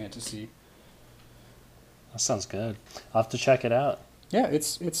Final Fantasy. That sounds good. I'll have to check it out. Yeah,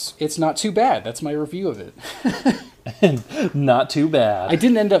 it's not too bad. That's my review of it. Not too bad. I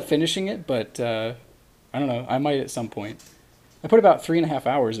didn't end up finishing it, but I don't know. I might at some point. I put about 3.5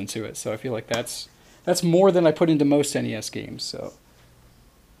 hours into it, so I feel like that's more than I put into most NES games. So,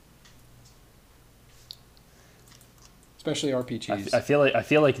 especially RPGs. I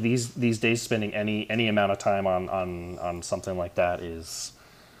feel like these days spending any amount of time on something like that is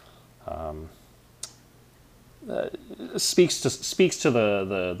speaks to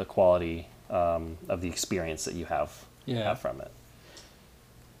the quality of the experience that you have from it.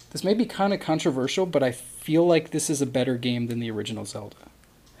 This may be kind of controversial, but I feel like this is a better game than the original Zelda.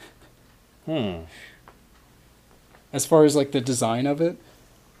 As far as like the design of it,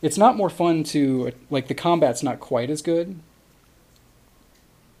 it's not more fun to like the combat's not quite as good,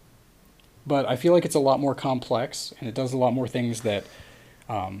 but I feel like it's a lot more complex and it does a lot more things that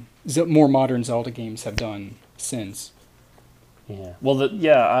more modern Zelda games have done since. Yeah. Well,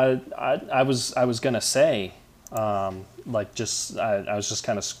 I was gonna say, I was just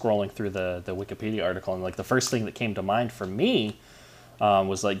kind of scrolling through the Wikipedia article, and like the first thing that came to mind for me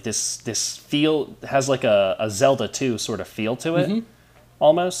was like this feel has like a Zelda 2 sort of feel to it,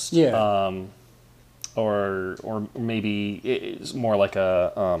 almost. Yeah. Or maybe it's more like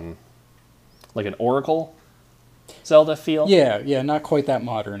an Oracle Zelda feel. Yeah, not quite that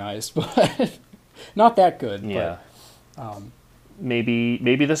modernized, but not that good. Yeah. But,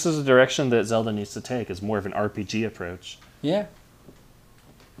 maybe this is a direction that Zelda needs to take, is more of an RPG approach. Yeah.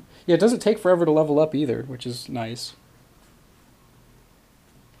 Yeah, it doesn't take forever to level up either, which is nice.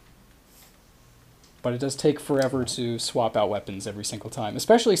 But it does take forever to swap out weapons every single time,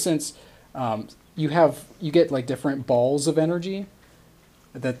 especially since you get like different balls of energy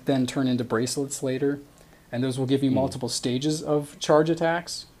that then turn into bracelets later, and those will give you multiple stages of charge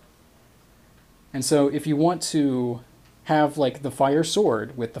attacks. And so if you want to have like the fire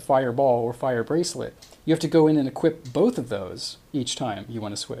sword with the fireball or fire bracelet, you have to go in and equip both of those each time you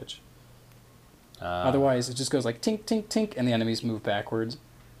want to switch. Otherwise, it just goes like tink, tink, tink, and the enemies move backwards,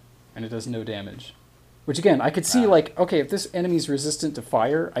 and it does no damage. Which again, I could see like, okay, if this enemy's resistant to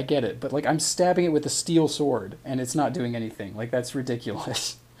fire, I get it. But like, I'm stabbing it with a steel sword, and it's not doing anything. Like, that's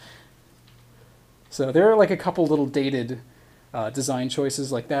ridiculous. So there are like a couple little dated design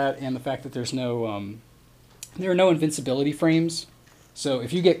choices like that, and the fact that there are no invincibility frames. So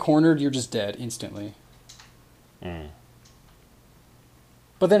if you get cornered, you're just dead instantly.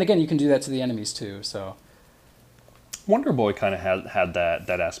 But then again, you can do that to the enemies too, so... Wonder Boy kind of had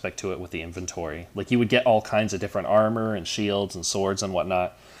that aspect to it with the inventory. Like, you would get all kinds of different armor and shields and swords and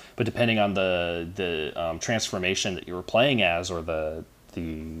whatnot, but depending on the transformation that you were playing as, or the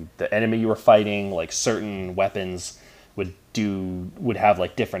enemy you were fighting, like certain weapons would have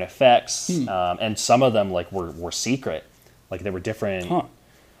like different effects, and some of them like were secret. Like, there were different.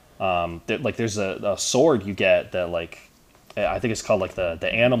 Like, there's a sword you get that, like, I think it's called like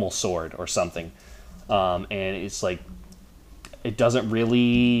the animal sword or something. And it's like it doesn't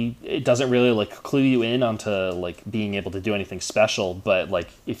really like clue you in onto like being able to do anything special, but like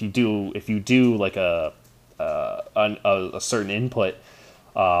if you do like a certain input,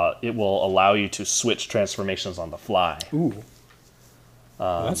 it will allow you to switch transformations on the fly. Ooh,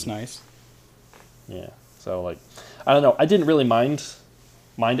 that's nice. Yeah, so like I don't know, I didn't really mind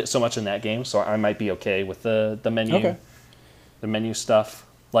it so much in that game, so I might be okay with the menu, the menu stuff,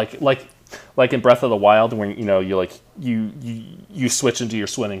 like in Breath of the Wild, when you switch into your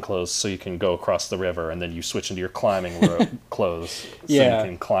swimming clothes so you can go across the river, and then you switch into your climbing clothes so you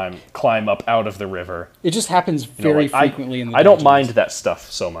can climb up out of the river. It just happens very frequently in the I don't mind that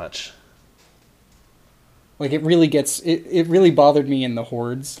stuff so much. Like, it really bothered me in the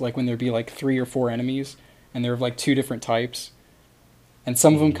hordes, like when there'd be like 3 or 4 enemies, and there were like 2 different types, and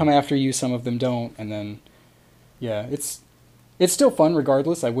some of them come after you, some of them don't, and then it's still fun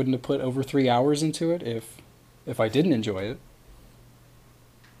regardless. I wouldn't have put over 3 hours into it if I didn't enjoy it.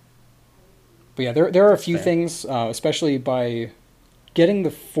 But yeah, there are a few things, especially by getting the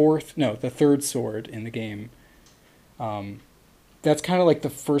third sword in the game. That's kind of like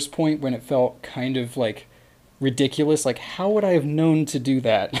the first point when it felt kind of like ridiculous. Like, how would I have known to do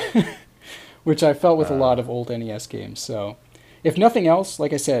that? Which I felt with a lot of old NES games. So if nothing else,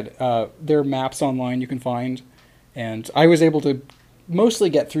 like I said, there are maps online you can find. And I was able to mostly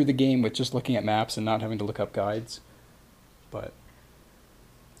get through the game with just looking at maps and not having to look up guides. But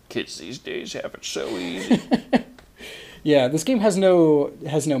kids these days have it so easy. yeah, this game has no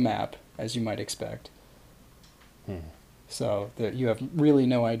map, as you might expect. So you have really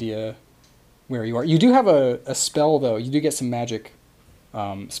no idea where you are. You do have a spell, though. You do get some magic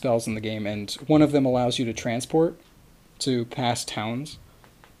spells in the game, and one of them allows you to transport to past towns.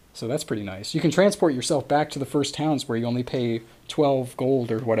 So that's pretty nice. You can transport yourself back to the first towns where you only pay 12 gold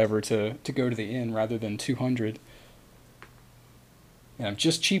or whatever to go to the inn rather than 200. And I'm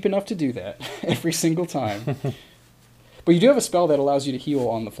just cheap enough to do that every single time. But you do have a spell that allows you to heal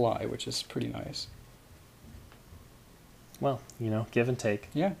on the fly, which is pretty nice. Well, give and take.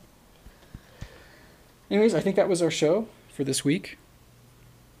 Yeah. Anyways, I think that was our show for this week.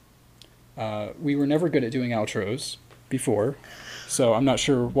 We were never good at doing outros before, so I'm not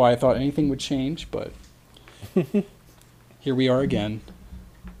sure why I thought anything would change, but here we are again.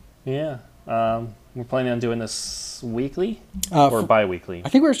 Yeah. We're planning on doing this weekly or bi-weekly? I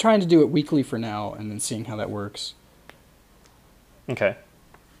think we're trying to do it weekly for now and then seeing how that works. Okay.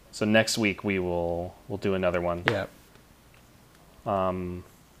 So next week we'll do another one. Yeah.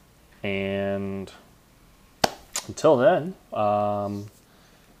 And until then, I'm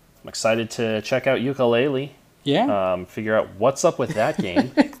excited to check out Yooka-Laylee. Yeah. Figure out what's up with that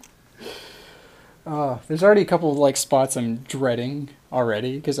game. There's already a couple of spots I'm dreading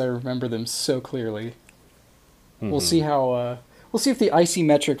already because I remember them so clearly. Mm-hmm. We'll see how. We'll see if the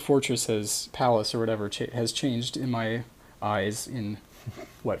isometric fortress palace or whatever has changed in my eyes in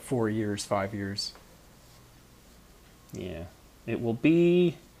 4 years, 5 years. Yeah, it will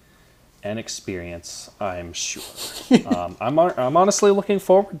be an experience, I'm sure. I'm honestly looking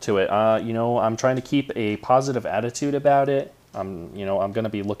forward to it. I'm trying to keep a positive attitude about it. I'm going to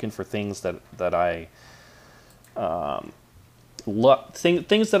be looking for things that I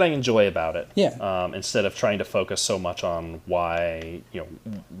things that I enjoy about it. Yeah. Instead of trying to focus so much on why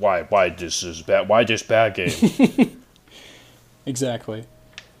this is bad, why this bad game. Exactly.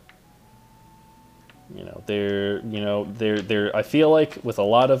 There. I feel like with a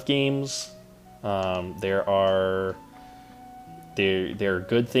lot of games, there are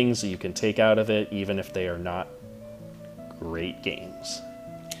good things that you can take out of it, even if they are not great games.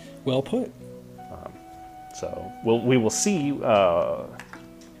 Well put. So we will see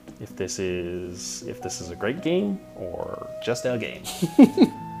if this is a great game or just a game.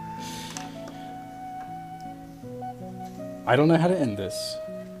 I don't know how to end this.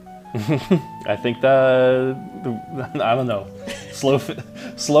 I think I don't know.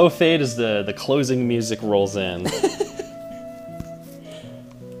 Slow fade as the closing music rolls in.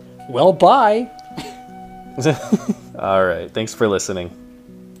 Well, bye. All right. Thanks for listening.